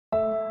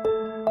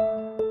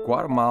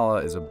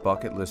Guatemala is a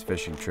bucket list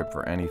fishing trip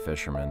for any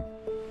fisherman.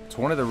 It's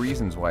one of the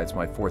reasons why it's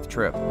my fourth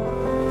trip. We've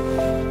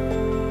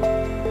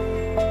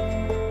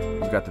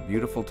got the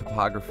beautiful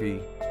topography,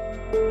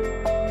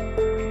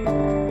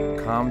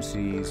 calm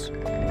seas,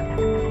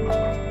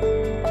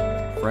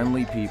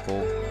 friendly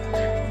people.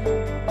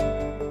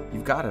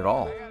 You've got it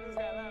all.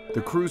 The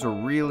crews are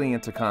really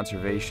into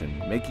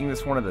conservation, making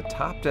this one of the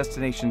top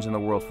destinations in the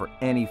world for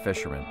any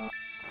fisherman.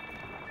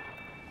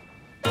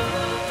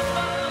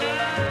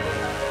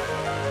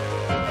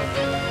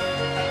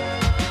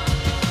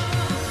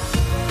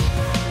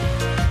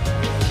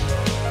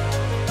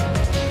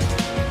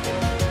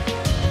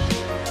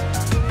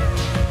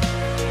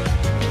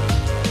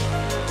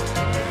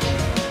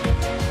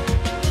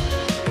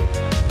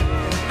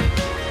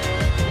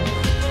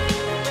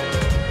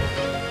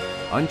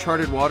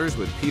 Uncharted Waters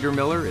with Peter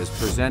Miller is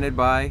presented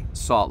by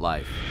Salt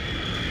Life.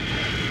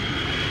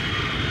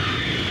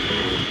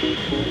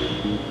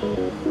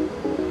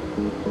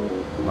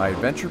 My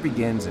adventure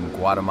begins in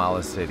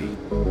Guatemala City,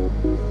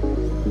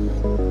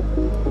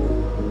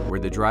 where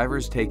the driver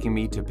is taking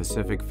me to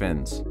Pacific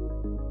Fins,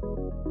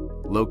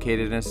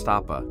 located in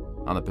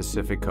Ixtapa on the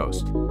Pacific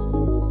coast.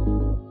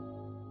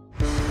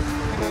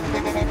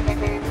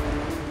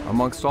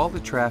 Amongst all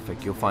the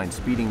traffic, you'll find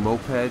speeding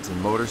mopeds and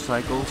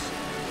motorcycles,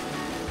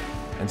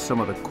 and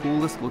some of the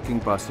coolest looking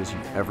buses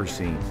you've ever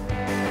seen.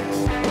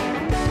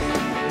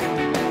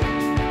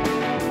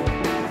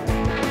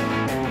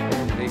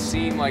 They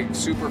seem like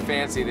super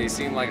fancy. They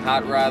seem like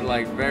hot rod,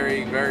 like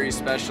very, very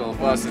special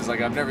buses.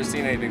 Like I've never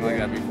seen anything like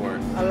that before.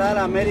 A lot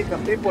of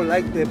American people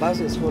like the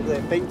buses for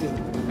the painting.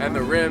 And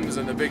the rims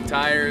and the big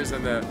tires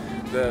and the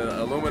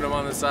aluminum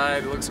on the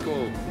side, it looks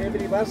cool.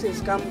 Every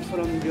buses come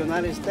from the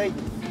United States.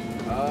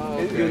 Oh,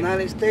 okay. In the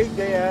United States,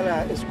 they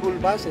are school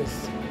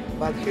buses.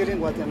 But here in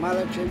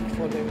Guatemala, change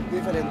for the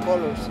different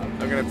colors. I'm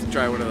gonna have to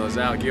try one of those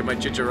out. Get my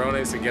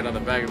chicharrones and get on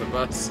the back of the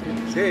bus.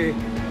 Sí.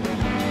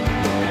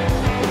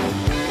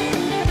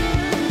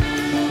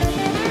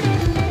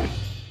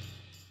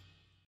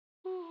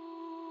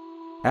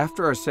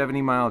 After our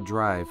 70-mile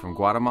drive from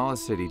Guatemala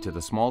City to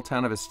the small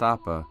town of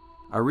Ixtapa,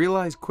 I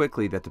realized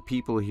quickly that the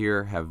people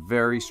here have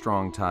very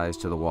strong ties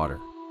to the water.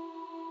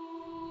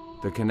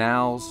 The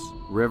canals,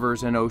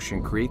 rivers, and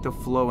ocean create the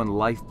flow and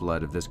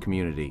lifeblood of this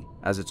community,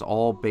 as it's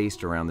all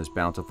based around this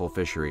bountiful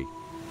fishery.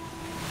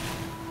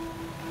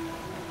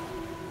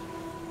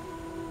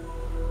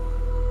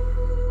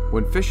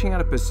 When fishing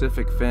out of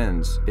Pacific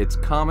Fins, it's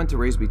common to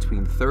raise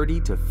between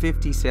 30 to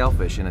 50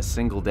 sailfish in a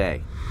single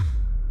day.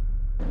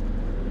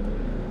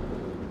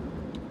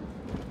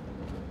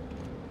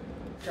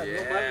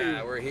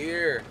 Yeah, we're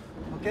here.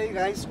 Okay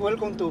guys,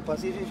 welcome to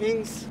Pacific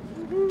Fins.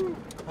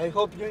 I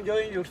hope you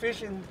enjoy your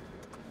fishing.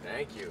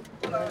 Thank you.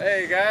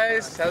 Hey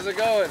guys, how's it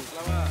going?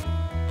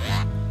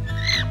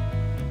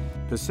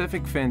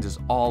 Pacific Fins is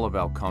all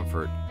about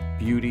comfort,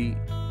 beauty,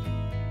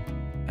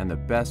 and the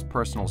best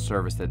personal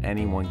service that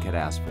anyone could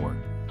ask for.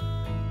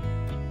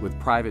 With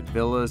private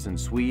villas and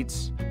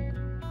suites,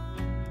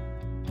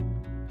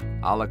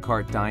 a la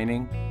carte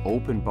dining,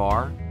 open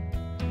bar,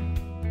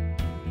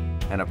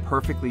 and a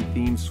perfectly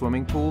themed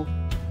swimming pool,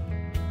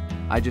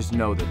 I just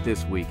know that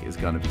this week is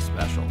going to be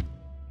special.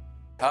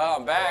 Oh,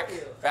 I'm back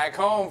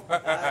home.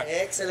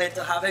 Excellent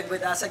to have it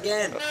with us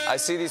again. I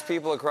see these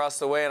people across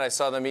the way and I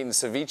saw them eating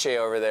ceviche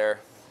over there.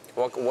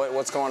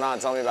 What's going on?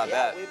 Tell me about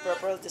that. We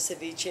prepared the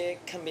ceviche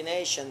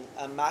combination,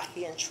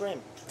 mahi and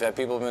shrimp. That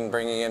people have been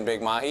bringing in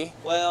big mahi?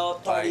 Well,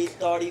 30,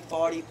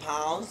 40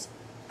 pounds.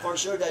 For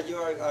sure that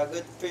you're a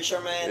good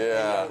fisherman and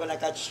you're gonna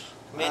catch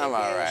many I'm fish.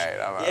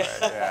 all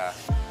right, yeah.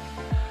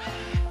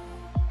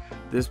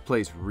 This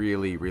place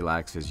really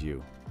relaxes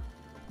you.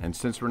 And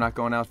since we're not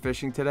going out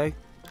fishing today,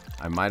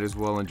 I might as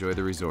well enjoy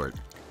the resort.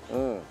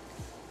 Oh,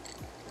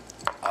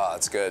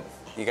 that's good.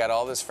 You got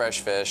all this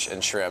fresh fish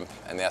and shrimp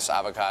and this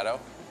avocado,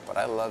 but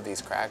I love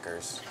these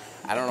crackers.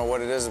 I don't know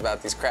what it is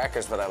about these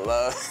crackers, but I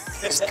love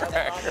these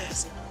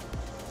crackers.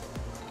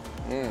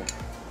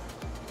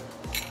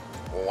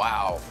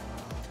 Wow.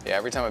 Yeah,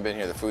 every time I've been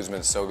here, the food's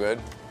been so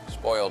good.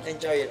 Spoiled.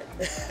 Enjoy it.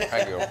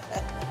 Thank you.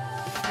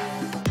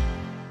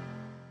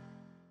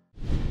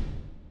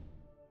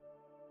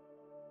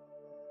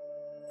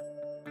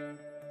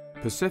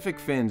 Pacific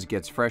Fins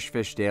gets fresh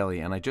fish daily,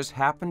 and I just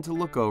happened to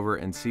look over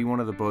and see one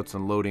of the boats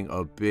unloading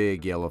a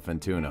big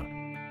yellowfin tuna.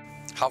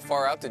 How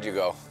far out did you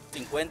go?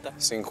 50.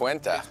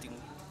 50.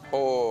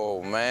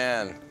 Oh,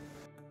 man.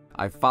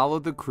 I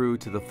followed the crew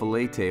to the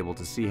fillet table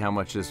to see how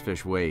much this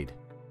fish weighed.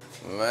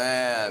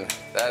 Man,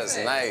 that is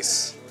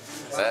nice.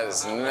 That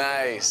is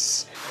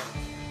nice.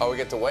 Oh, we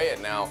get to weigh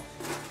it now.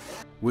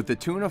 With the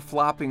tuna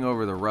flopping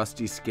over the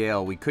rusty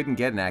scale, we couldn't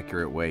get an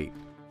accurate weight.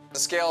 The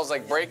scale's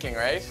like breaking,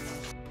 right?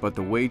 But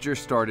the wager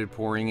started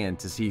pouring in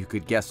to see who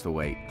could guess the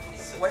weight.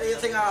 What do you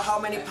think how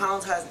many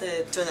pounds has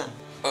the tuna?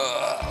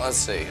 Let's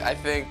see. I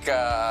think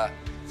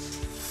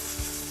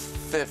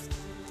 50,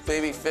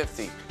 maybe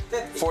 50.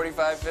 50.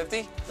 45,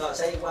 50? No,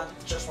 say one,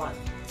 just one.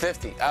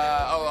 50. Wait.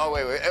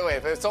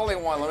 If it's only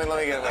one, let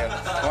me get it.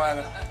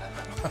 One.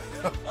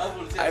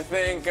 I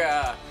think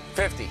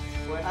 50.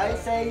 I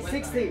say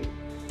 60.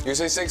 You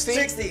say 60?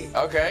 60.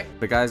 Okay.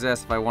 The guys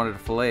asked if I wanted to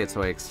fillet it,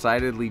 so I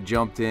excitedly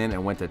jumped in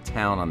and went to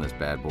town on this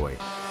bad boy.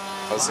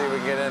 Let's see if we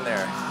can get in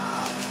there.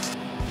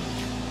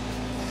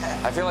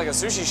 I feel like a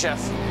sushi chef.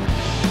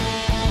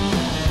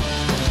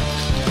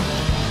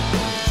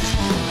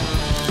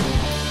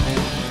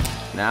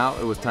 Now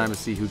it was time to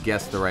see who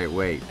guessed the right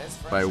weight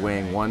by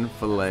weighing one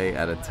fillet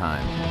at a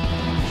time.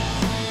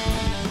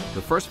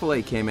 The first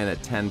fillet came in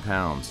at 10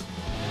 pounds.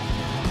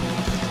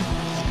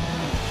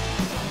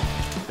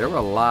 There were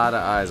a lot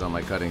of eyes on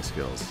my cutting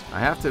skills. I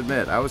have to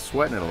admit, I was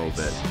sweating it a little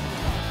bit.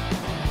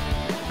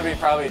 It'll be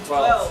probably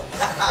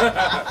 12.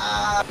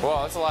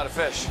 Well, that's a lot of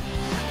fish.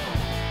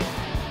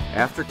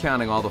 After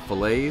counting all the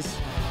fillets,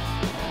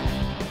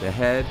 the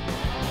head,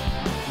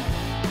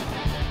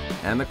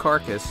 and the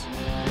carcass,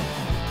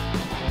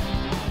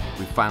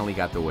 we finally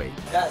got the weight.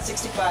 Yeah,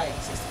 65.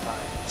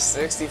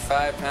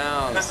 65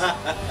 pounds.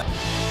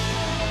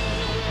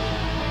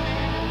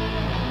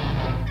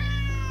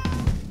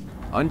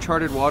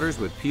 Uncharted Waters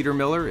with Peter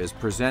Miller is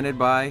presented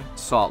by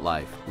Salt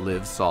Life.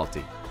 Live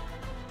salty.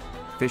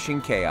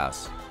 Fishing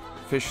Chaos.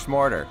 Fish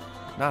smarter,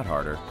 not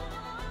harder.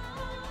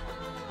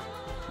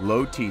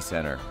 Low T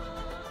Center.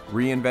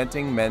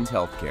 Reinventing men's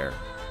healthcare.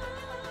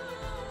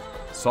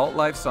 Salt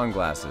Life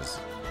sunglasses.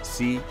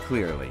 See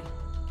clearly.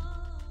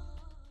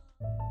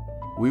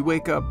 We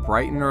wake up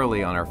bright and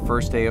early on our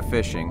first day of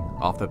fishing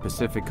off the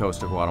Pacific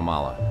coast of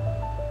Guatemala.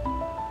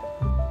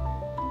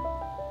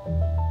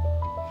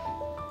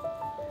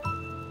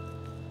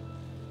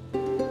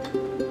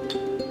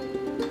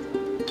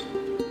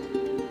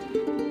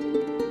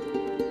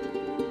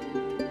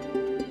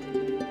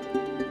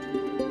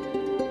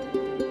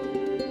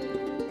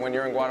 When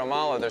you're in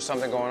Guatemala, there's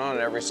something going on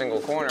at every single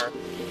corner.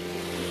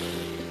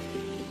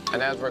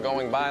 And as we're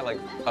going by, like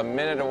a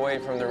minute away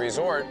from the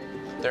resort,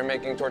 they're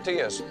making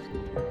tortillas.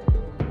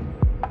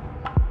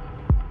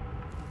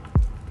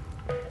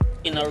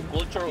 In our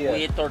culture,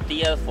 we eat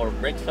tortillas for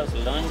breakfast,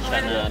 lunch,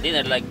 and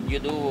dinner, like you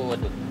do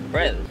with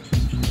bread.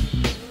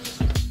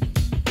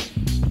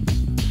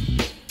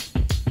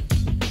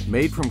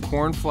 Made from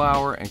corn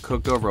flour and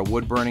cooked over a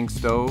wood-burning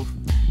stove,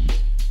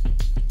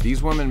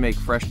 these women make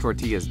fresh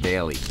tortillas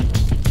daily.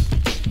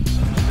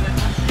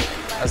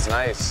 That's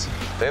nice.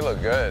 They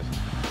look good.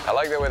 I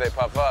like the way they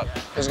puff up.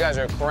 These guys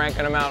are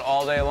cranking them out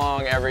all day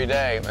long, every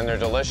day, and they're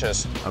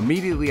delicious.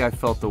 Immediately, I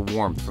felt the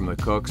warmth from the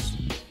cooks,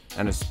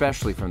 and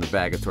especially from the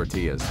bag of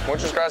tortillas.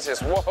 Muchas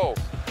gracias. Whoa,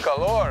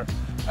 calor.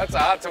 That's a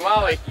hot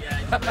tamale.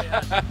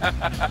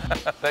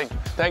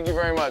 Thank you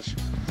very much.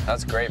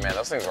 That's great, man.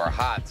 Those things were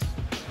hot.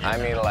 I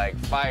mean, like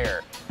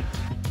fire.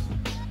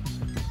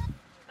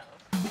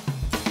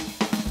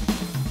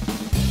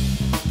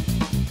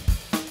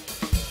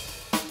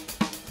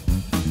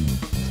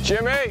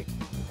 Jimmy,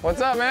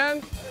 what's up,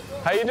 man?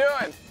 How you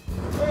doing?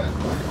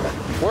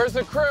 Where's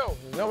the crew?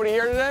 Nobody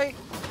here today?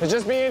 It's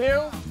just me and you?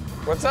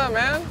 What's up,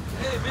 man?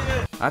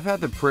 I've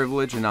had the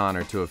privilege and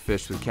honor to have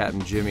fished with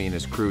Captain Jimmy and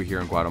his crew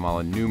here in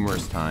Guatemala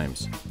numerous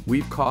times.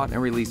 We've caught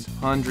and released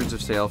hundreds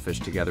of sailfish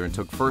together and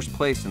took first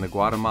place in the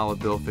Guatemala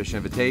Billfish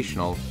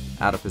Invitational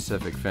out of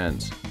Pacific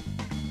Fins.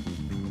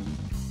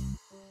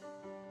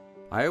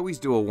 I always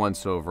do a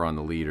once-over on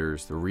the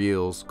leaders, the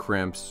reels,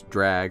 crimps,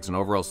 drags, and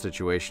overall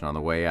situation on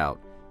the way out.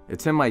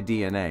 It's in my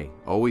DNA,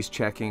 always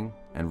checking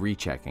and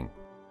rechecking.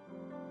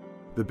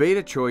 The bait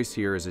of choice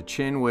here is a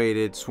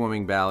chin-weighted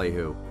swimming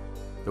ballyhoo.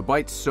 The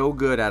bite's so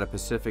good out of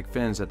Pacific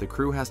Fins that the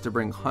crew has to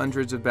bring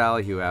hundreds of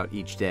ballyhoo out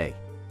each day.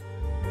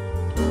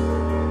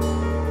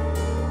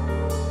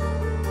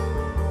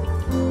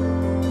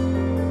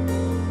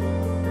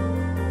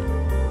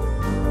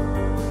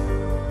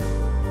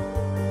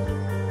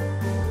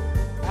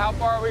 How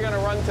far are we gonna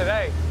run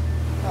today?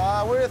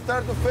 We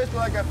start to fish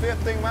like a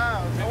 15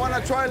 miles. I want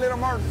to try a little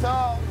more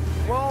south,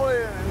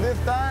 rolling, and this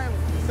time,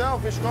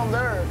 sailfish come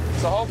there.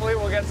 So hopefully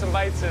we'll get some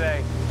bites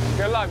today.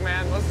 Good luck,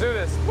 man. Let's do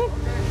this. Woo.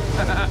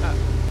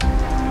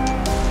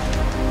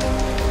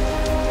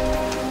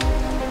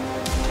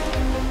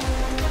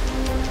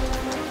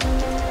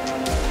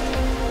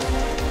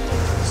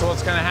 So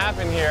what's gonna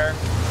happen here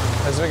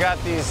is we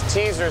got these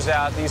teasers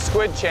out, these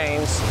squid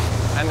chains,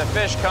 and the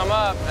fish come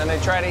up and they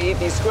try to eat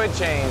these squid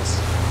chains.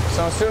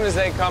 So as soon as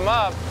they come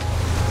up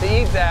to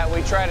eat that,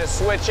 we try to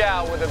switch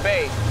out with a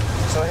bait.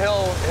 So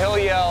he'll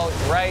yell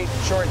right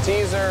short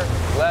teaser,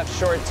 left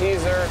short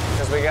teaser,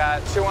 because we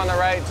got two on the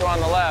right, two on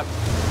the left.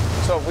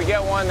 So if we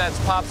get one that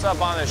pops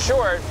up on the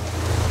short,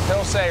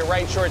 he'll say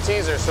right short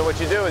teaser. So what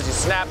you do is you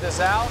snap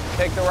this out,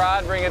 take the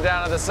rod, bring it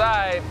down to the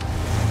side,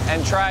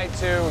 and try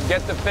to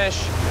get the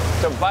fish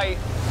to bite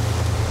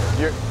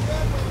your...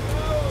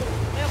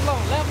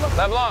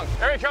 Left long.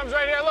 There he comes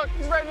right here. Look,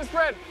 he's ready to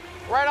spread.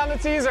 Right on the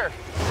teaser.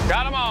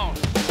 Got him on.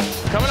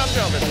 Coming up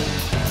jumping.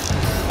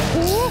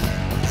 Woo.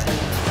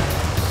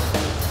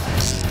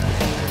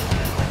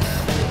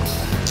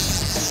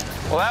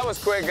 Well, that was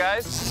quick,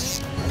 guys.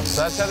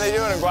 So that's how they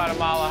do it in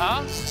Guatemala,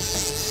 huh?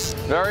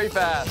 Very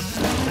fast.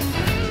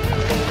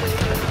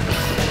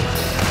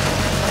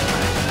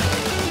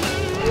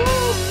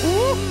 Woo.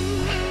 Woo.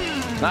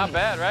 Not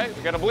bad, right?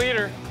 We got a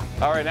bleeder.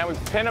 All right, now we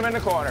pin them in the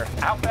corner.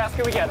 How fast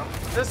can we get them?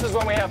 This is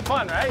when we have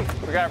fun, right?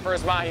 We got our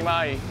first mahi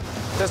mahi.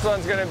 This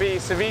one's gonna be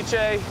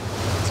ceviche.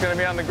 It's gonna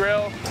be on the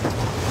grill.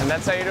 And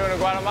that's how you do it in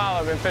Guatemala.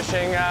 I've been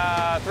fishing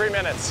 3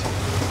 minutes.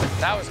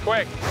 That was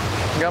quick.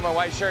 Got my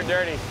white shirt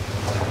dirty.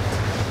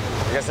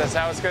 I guess that's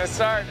how it's gonna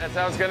start. That's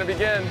how it's gonna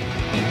begin.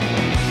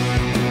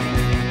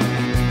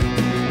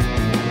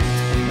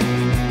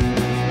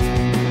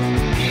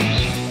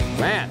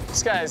 Man,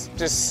 this guy's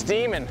just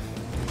steaming.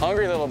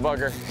 Hungry little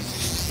bugger.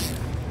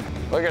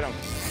 Look at him.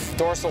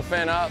 Dorsal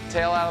fin up,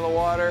 tail out of the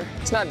water.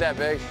 It's not that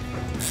big.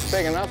 It's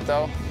big enough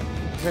though.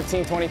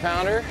 15, 20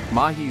 pounder.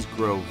 Mahis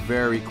grow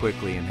very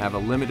quickly and have a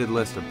limited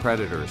list of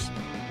predators,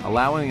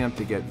 allowing them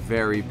to get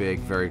very big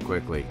very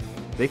quickly.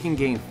 They can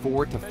gain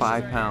 4 to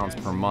 5 pounds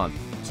per month.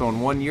 So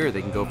in 1 year,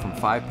 they can go from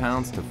 5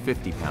 pounds to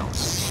 50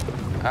 pounds.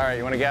 All right,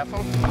 you want to gaff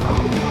them?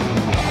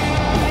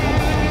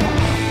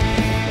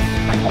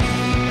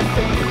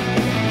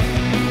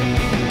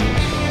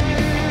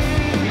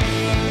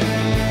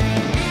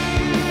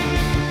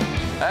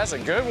 That's a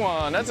good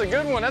one. That's a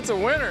good one. That's a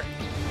winner.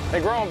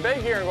 They grow them big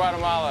here in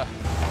Guatemala.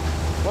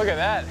 Look at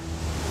that.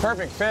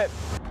 Perfect fit.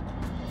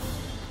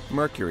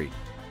 Mercury,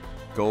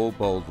 go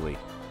boldly.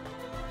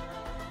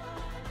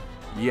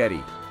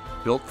 Yeti,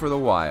 built for the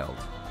wild.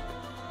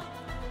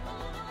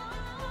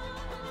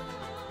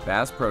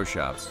 Bass Pro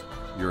Shops,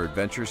 your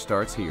adventure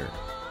starts here.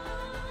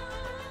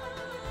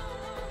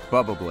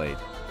 Bubba Blade,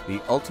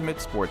 the ultimate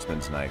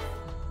sportsman's knife.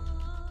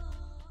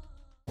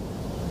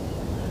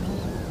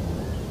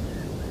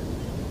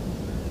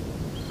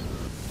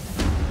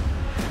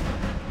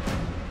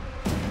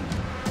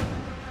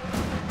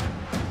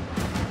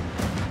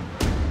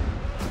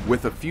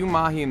 With a few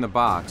mahi in the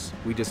box,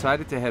 we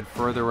decided to head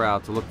further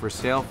out to look for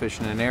sailfish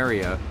in an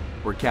area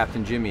where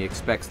Captain Jimmy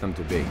expects them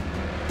to be.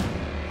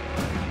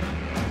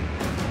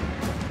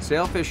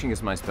 Sail fishing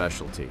is my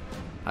specialty.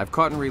 I've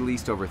caught and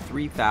released over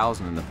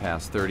 3,000 in the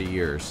past 30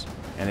 years,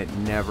 and it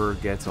never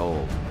gets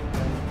old.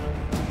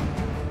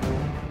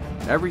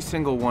 Every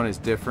single one is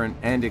different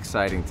and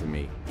exciting to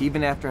me,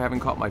 even after having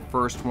caught my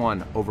first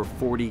one over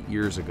 40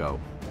 years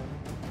ago.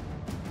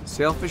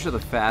 Sailfish are the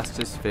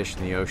fastest fish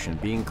in the ocean,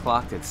 being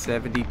clocked at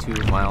 72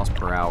 miles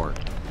per hour.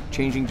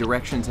 Changing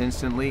directions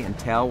instantly and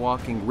tail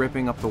walking,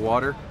 ripping up the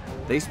water,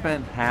 they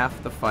spent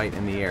half the fight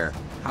in the air.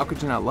 How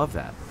could you not love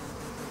that?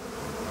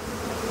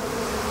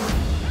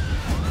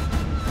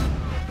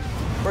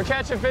 We're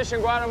catching fish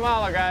in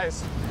Guatemala,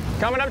 guys.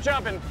 Coming up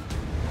jumping.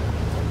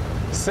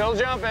 Still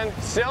jumping,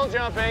 still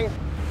jumping.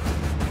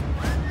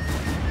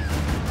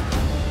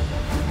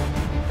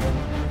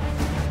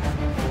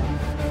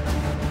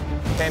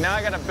 Okay, now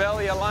I got a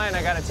belly of line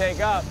I gotta take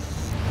up.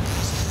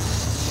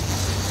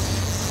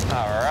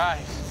 All right.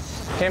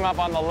 Came up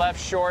on the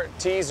left short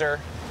teaser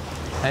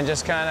and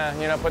just kinda,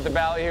 you know, put the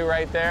ballyhoo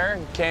right there.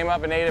 Came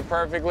up and ate it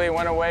perfectly,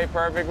 went away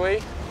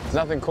perfectly. There's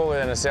nothing cooler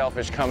than a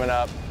sailfish coming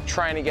up,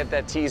 trying to get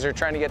that teaser,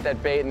 trying to get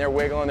that bait, and they're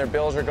wiggling, their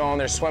bills are going,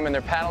 they're swimming,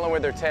 they're paddling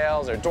with their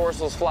tails, their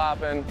dorsal's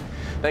flopping.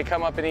 They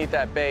come up and eat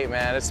that bait,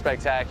 man. It's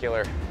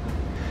spectacular.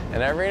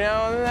 And every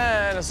now and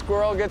then, a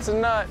squirrel gets a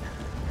nut.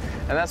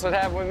 And that's what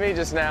happened with me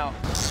just now.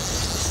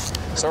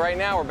 So right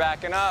now, we're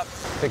backing up.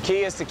 The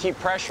key is to keep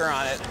pressure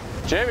on it.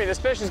 Jimmy, this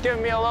fish is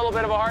giving me a little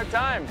bit of a hard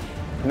time.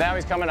 Now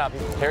he's coming up.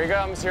 Here he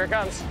comes, here it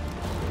comes.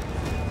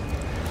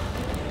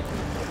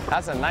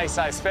 That's a nice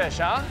sized fish,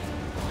 huh?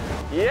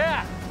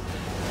 Yeah.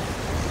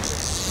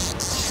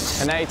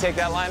 And now you take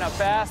that line up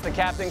fast, the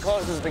captain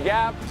closes the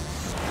gap.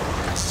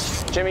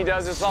 Jimmy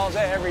does this all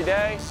day, every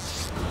day.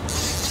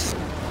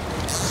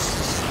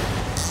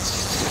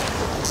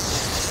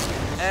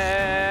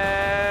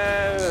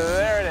 And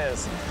there it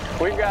is.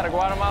 We've got a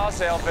Guatemala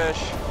sailfish.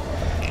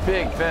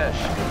 Big fish.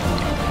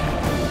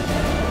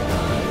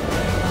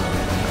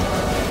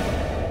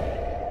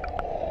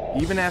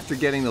 Even after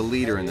getting the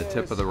leader in the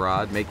tip of the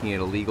rod, making it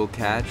a legal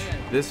catch,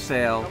 this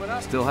sail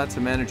still had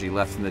some energy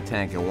left in the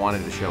tank and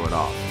wanted to show it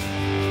off.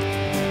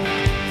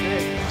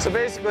 So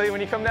basically, when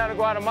you come down to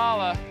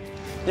Guatemala,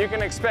 you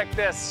can expect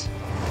this.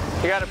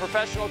 You got a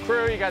professional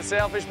crew, you got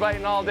sailfish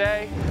biting all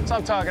day. That's what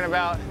I'm talking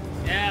about.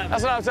 Yeah.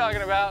 That's what I'm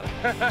talking about.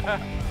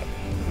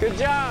 Good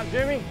job,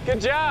 Jimmy.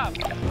 Good job.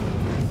 Look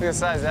at the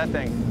size of that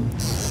thing.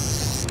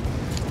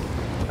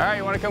 All right,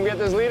 you want to come get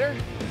this leader?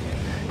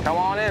 Come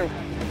on in.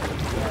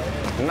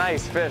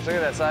 Nice fish. Look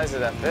at that size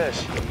of that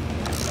fish.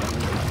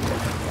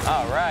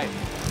 All right.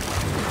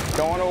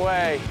 Going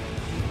away.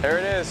 There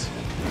it is.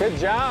 Good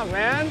job,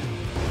 man.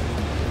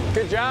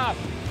 Good job.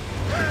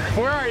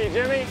 Where are you,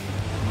 Jimmy?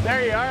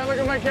 There you are. Look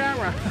at my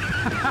camera.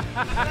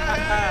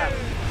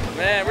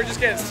 Man, we're just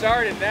getting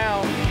started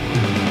now.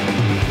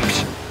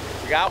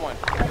 We got one.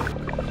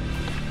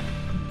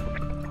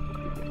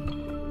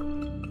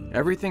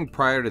 Everything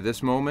prior to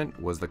this moment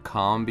was the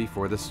calm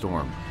before the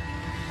storm.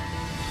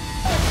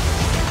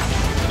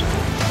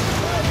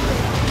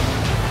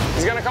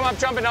 He's gonna come up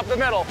jumping up the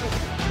middle.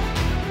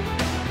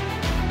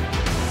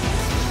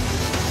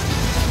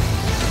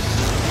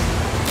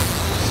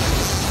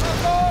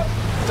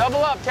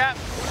 Double up, Cap.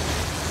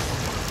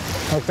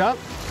 Hooked up.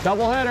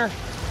 Double header.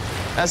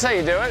 That's how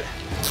you do it.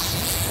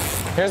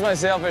 Here's my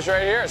sailfish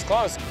right here. It's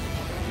close.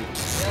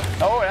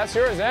 Oh, that's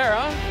yours there,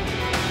 huh?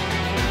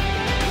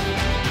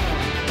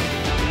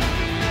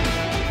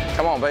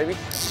 Come on, baby.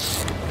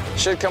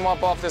 Should come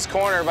up off this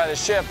corner by the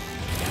ship.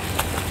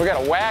 We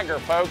got a wagger,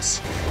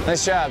 folks.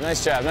 Nice job,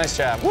 nice job, nice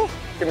job. Woo!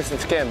 Give me some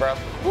skin, bro.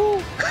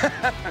 Woo!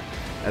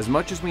 As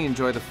much as we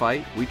enjoy the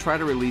fight, we try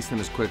to release them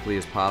as quickly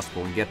as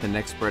possible and get the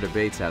next spread of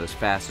baits out as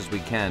fast as we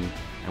can,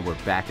 and we're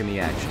back in the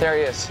action. There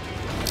he is.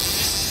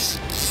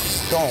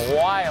 Going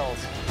wild.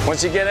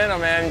 Once you get in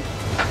them, man,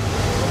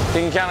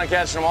 you can count on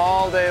catching them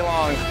all day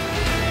long.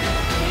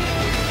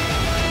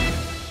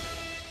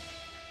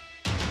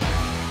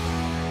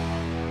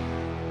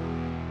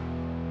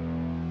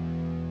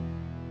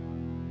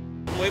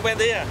 Muy buen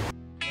día.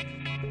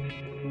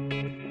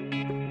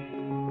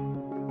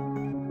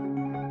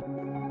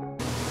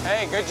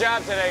 Hey, good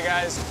job today,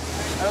 guys.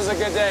 That was a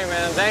good day,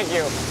 man. Thank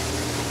you.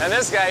 And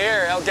this guy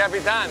here, El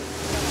Capitan.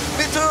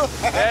 Me too.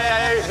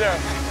 Yeah, you too.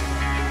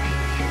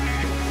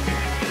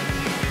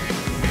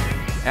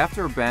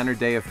 After a banner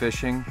day of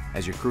fishing,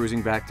 as you're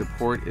cruising back to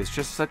port, it's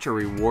just such a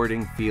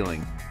rewarding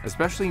feeling,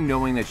 especially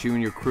knowing that you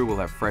and your crew will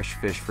have fresh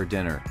fish for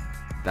dinner.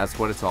 That's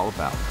what it's all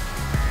about.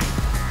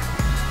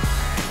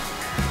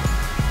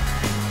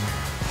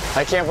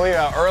 I can't believe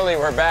how early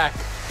we're back.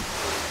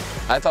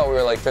 I thought we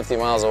were like 50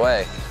 miles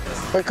away.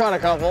 We caught a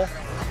couple.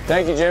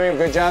 Thank you, Jimmy.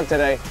 Good job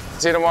today.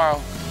 See you tomorrow.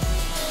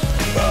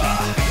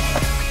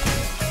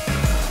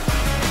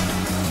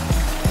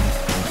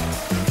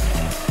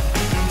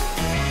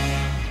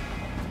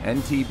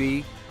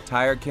 NTB,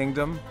 Tire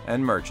Kingdom,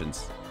 and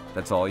merchants.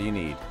 That's all you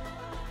need.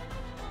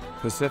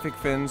 Pacific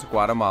Fins,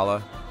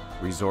 Guatemala,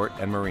 Resort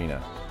and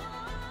Marina.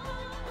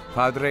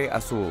 Padre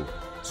Azul,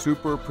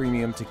 super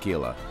premium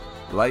tequila.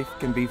 Life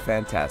can be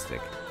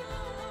fantastic.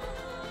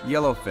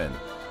 Yellowfin,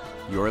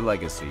 your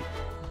legacy.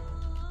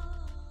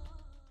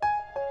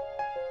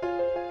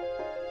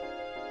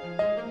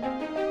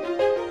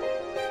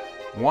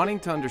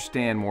 Wanting to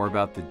understand more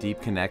about the deep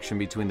connection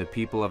between the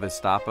people of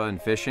Ixtapa and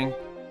fishing,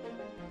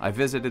 I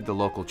visited the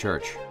local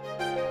church.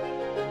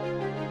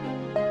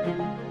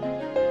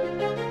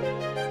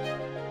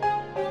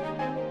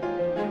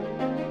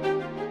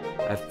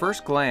 At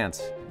first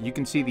glance, you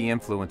can see the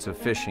influence of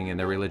fishing in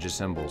their religious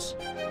symbols.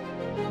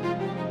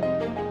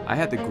 I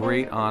had the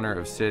great honor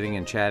of sitting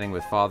and chatting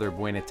with Father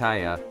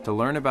Buenetaya to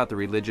learn about the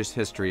religious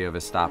history of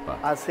Ixtapa.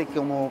 Hace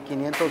como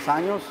 500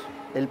 años,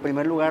 el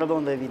primer lugar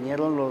donde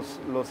vinieron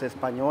los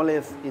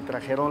españoles y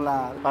trajeron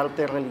la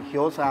parte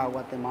religiosa a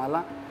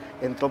Guatemala,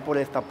 entró por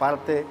esta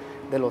parte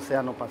del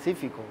Océano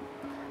Pacífico.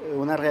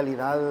 Una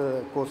realidad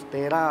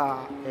costera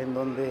en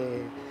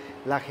donde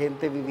la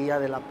gente vivía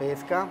de la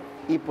pesca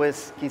y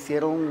pues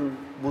quisieron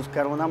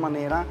buscar una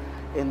manera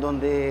en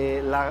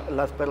donde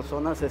las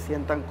personas se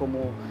sientan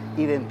como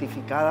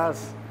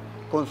identificadas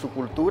con su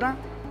cultura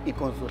y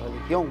con su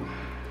religión.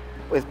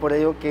 Es por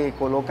ello que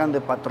colocan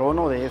de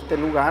patrono de este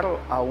lugar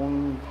a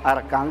un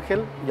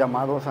arcángel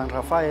llamado San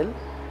Rafael,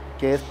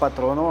 que es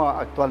patrono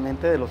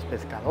actualmente de los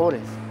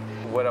pescadores.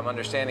 What I'm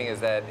understanding is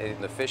that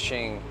the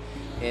fishing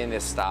in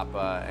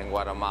Ixtapa and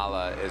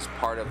Guatemala is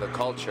part of the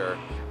culture.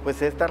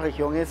 Pues esta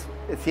región es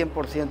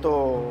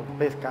 100%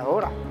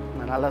 pescadora.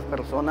 Las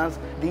personas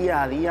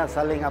día a día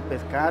salen a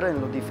pescar en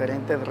los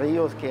diferentes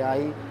ríos que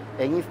hay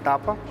en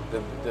Ixtapa.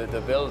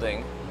 The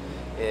building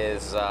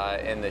is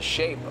in the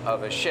shape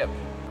of a ship.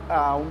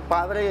 A un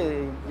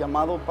padre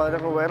llamado Padre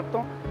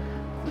Roberto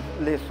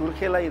le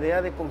surge la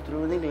idea de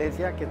construir una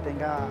iglesia que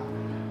tenga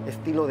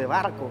estilo de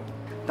barco.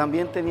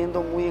 También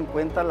teniendo muy en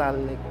cuenta la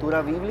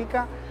lectura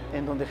bíblica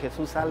en donde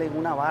Jesús sale en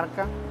una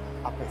barca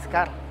a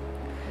pescar.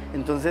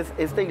 Entonces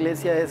esta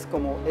iglesia es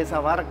como esa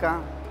barca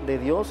de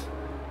Dios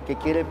que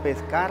quiere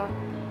pescar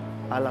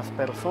a las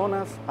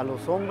personas, a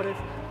los hombres,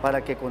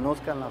 para que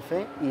conozcan la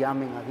fe y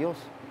amen a Dios.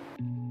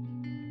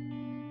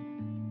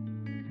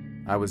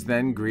 I was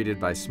then greeted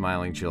by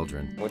smiling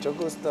children. Mucho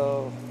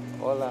gusto.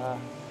 Hola.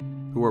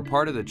 Who were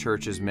part of the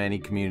church's many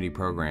community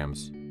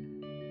programs.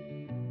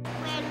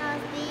 Buenos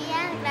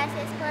días,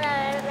 gracias por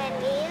haber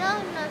venido.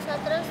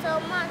 Nosotros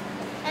somos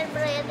el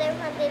proyecto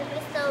infantil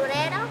Cristo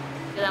Obrero.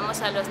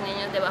 Ayudamos a los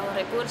niños de bajos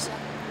recursos.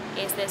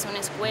 Esta es una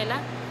escuela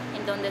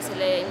en donde se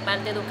le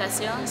imparte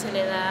educación, se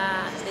le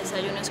da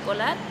desayuno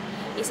escolar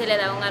y se le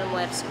da un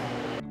almuerzo.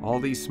 All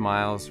these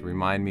smiles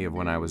remind me of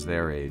when I was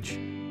their age.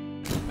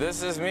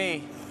 This is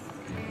me,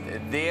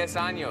 10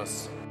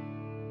 años.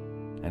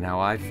 And how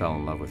I fell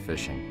in love with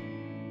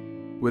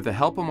fishing. With the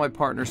help of my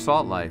partner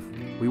Salt Life,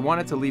 we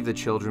wanted to leave the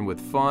children with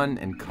fun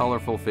and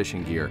colorful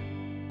fishing gear.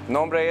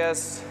 Nombre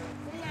es?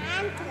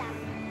 Una ancla,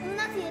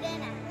 una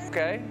sirena.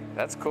 Okay,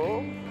 that's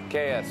cool.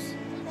 ¿Qué es?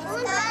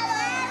 Un tablero.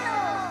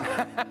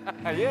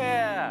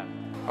 Yeah.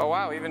 Oh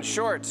wow, even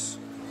shorts.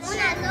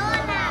 Una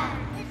lona.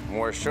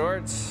 More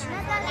shorts.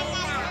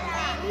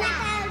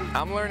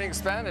 I'm learning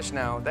Spanish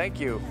now, thank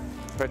you.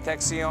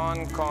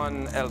 Protección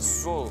con el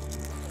sol,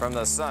 from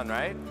the sun,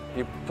 right?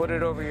 You put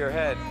it over your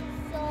head.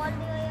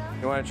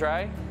 You want to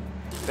try?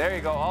 There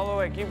you go, all the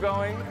way. Keep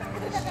going.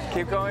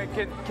 Keep going.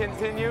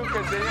 Continue.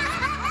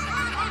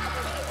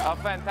 A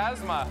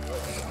fantasma.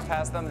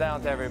 Pass them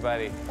down to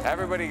everybody.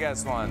 Everybody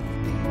gets one.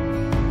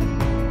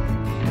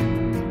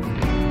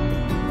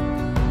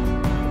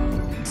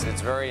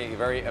 It's very,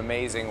 very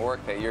amazing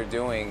work that you're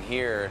doing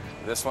here.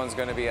 This one's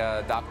going to be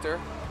a doctor,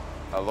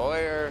 a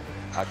lawyer,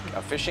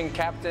 a fishing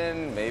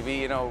captain, maybe,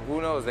 you know,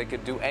 who knows, they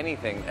could do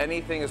anything.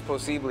 Anything is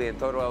posible en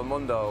todo el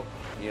mundo,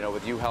 you know,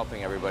 with you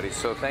helping everybody.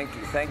 So thank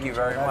you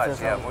very much.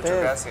 Yeah,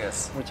 muchas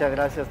gracias. Muchas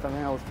gracias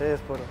también a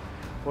ustedes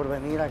por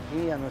venir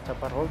aquí a nuestra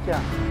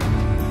parroquia.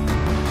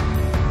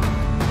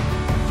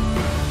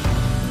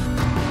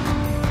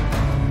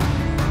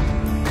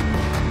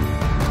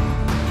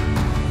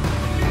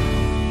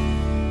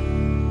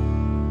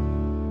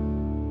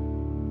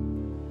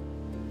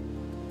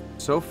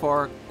 So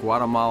far,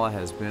 Guatemala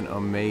has been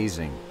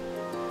amazing.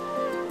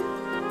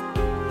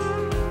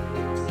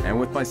 And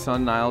with my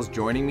son Niles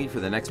joining me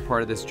for the next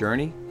part of this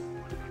journey,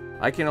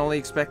 I can only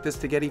expect this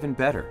to get even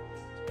better.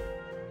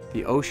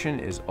 The ocean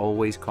is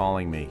always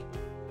calling me,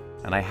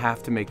 and I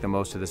have to make the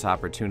most of this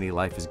opportunity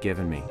life has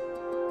given me.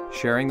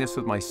 Sharing this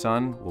with my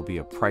son will be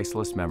a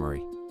priceless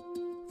memory.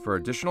 For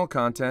additional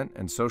content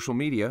and social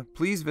media,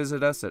 please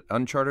visit us at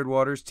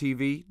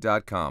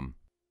unchartedwaterstv.com.